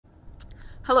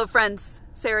Hello friends,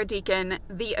 Sarah Deacon,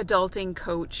 the adulting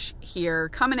coach here,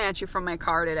 coming at you from my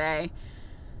car today.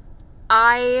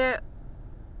 I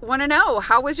want to know,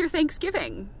 how was your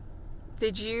Thanksgiving?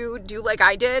 Did you do like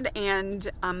I did and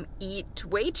eat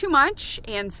way too much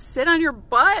and sit on your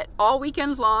butt all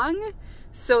weekend long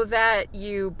so that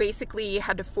you basically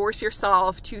had to force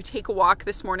yourself to take a walk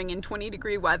this morning in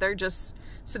 20-degree weather just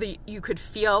so that you could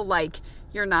feel like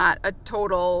you're not a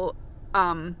total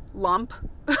lump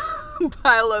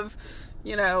pile of,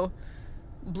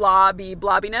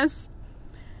 blobbiness.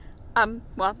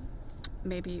 Well,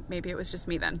 maybe it was just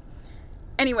me then.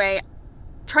 Anyway,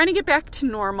 trying to get back to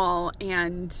normal,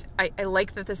 and I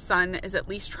like that the sun is at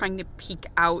least trying to peek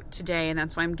out today, and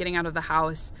that's why I'm getting out of the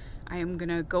house. I am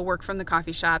gonna go work from the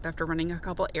coffee shop after running a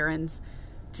couple errands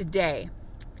today.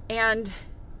 And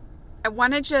I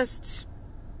wanna just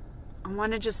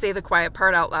say the quiet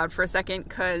part out loud for a second,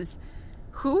 because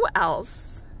who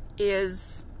else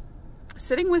is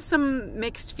sitting with some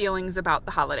mixed feelings about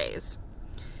the holidays?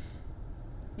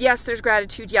 Yes, there's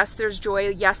gratitude. Yes, there's joy.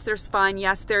 Yes, there's fun.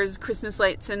 Yes, there's Christmas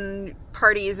lights and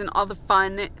parties and all the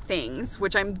fun things,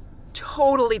 which I'm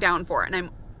totally down for. And I'm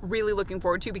really looking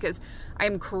forward to, because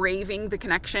I'm craving the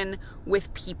connection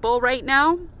with people right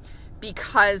now,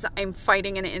 because I'm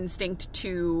fighting an instinct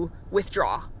to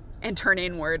withdraw and turn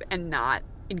inward and not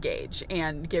engage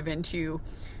and give into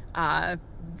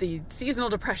the seasonal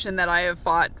depression that I have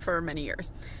fought for many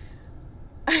years.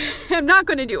 I'm not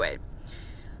going to do it.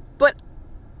 But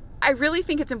I really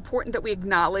think it's important that we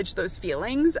acknowledge those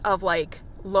feelings of like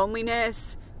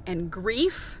loneliness and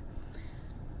grief.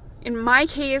 In my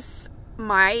case,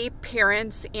 my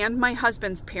parents and my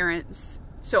husband's parents,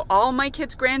 so all my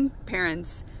kids'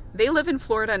 grandparents, they live in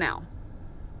Florida now.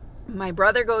 My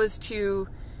brother goes to,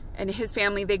 and his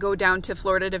family, they go down to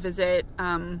Florida to visit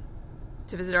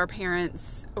our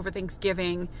parents over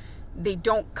Thanksgiving. They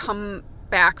don't come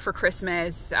back for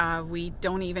Christmas. We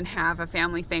don't even have a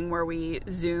family thing where we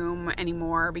Zoom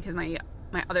anymore, because my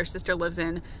other sister lives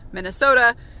in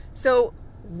Minnesota. So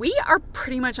we are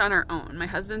pretty much on our own. My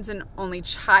husband's an only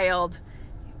child.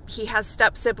 He has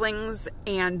step siblings,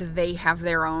 and they have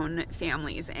their own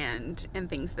families and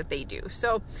things that they do.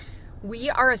 So we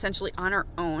are essentially on our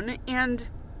own, and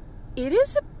it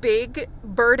is a big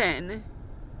burden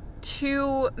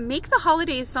to make the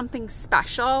holidays something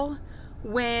special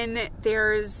when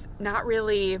there's not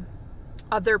really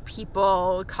other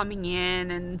people coming in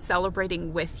and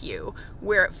celebrating with you,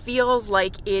 where it feels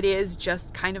like it is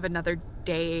just kind of another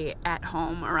day at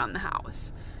home around the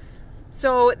house.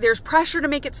 So there's pressure to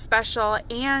make it special,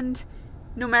 and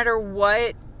no matter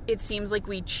what it seems like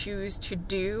we choose to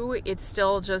do, it's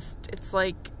still just, it's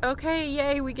like, okay,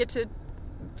 yay, we get to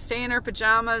stay in our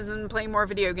pajamas and play more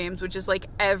video games, which is like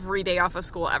every day off of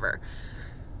school ever.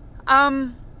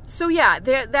 So yeah,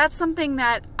 that's something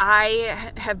that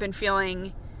I have been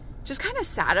feeling just kind of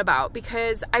sad about,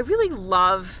 because I really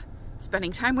love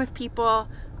spending time with people.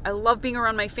 I love being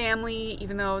around my family,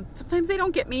 even though sometimes they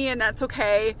don't get me, and that's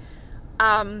okay.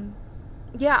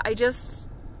 Yeah,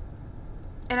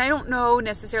 and I don't know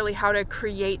necessarily how to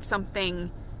create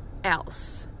something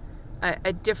else,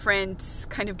 a different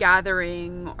kind of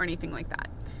gathering or anything like that.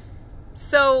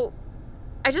 So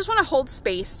I just want to hold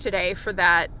space today for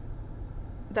that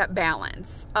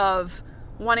balance of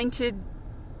wanting to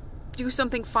do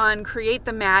something fun, create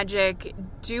the magic,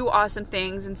 do awesome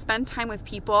things, and spend time with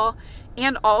people,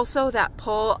 and also that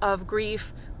pull of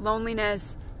grief,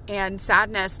 loneliness, and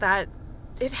sadness that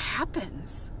it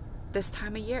happens this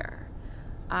time of year.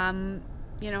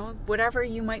 Whatever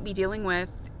you might be dealing with,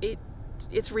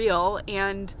 it's real,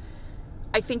 and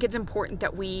I think it's important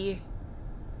that we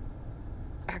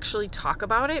actually talk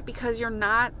about it, because you're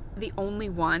not the only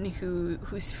one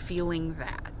who's feeling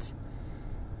that.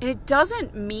 And it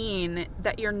doesn't mean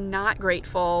that you're not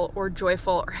grateful or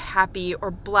joyful or happy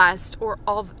or blessed or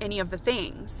any of the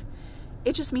things.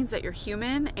 It just means that you're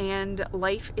human, and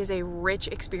life is a rich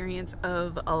experience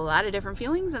of a lot of different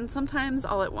feelings, and sometimes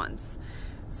all at once.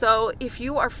 So if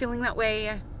you are feeling that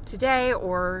way today,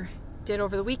 or did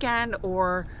over the weekend,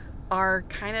 or are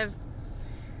kind of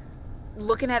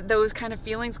looking at those kind of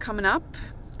feelings coming up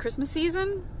Christmas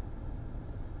season,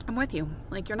 I'm with you.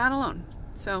 Like, you're not alone.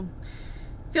 So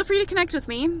feel free to connect with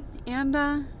me and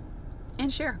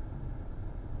share.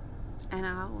 And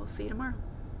I will see you tomorrow.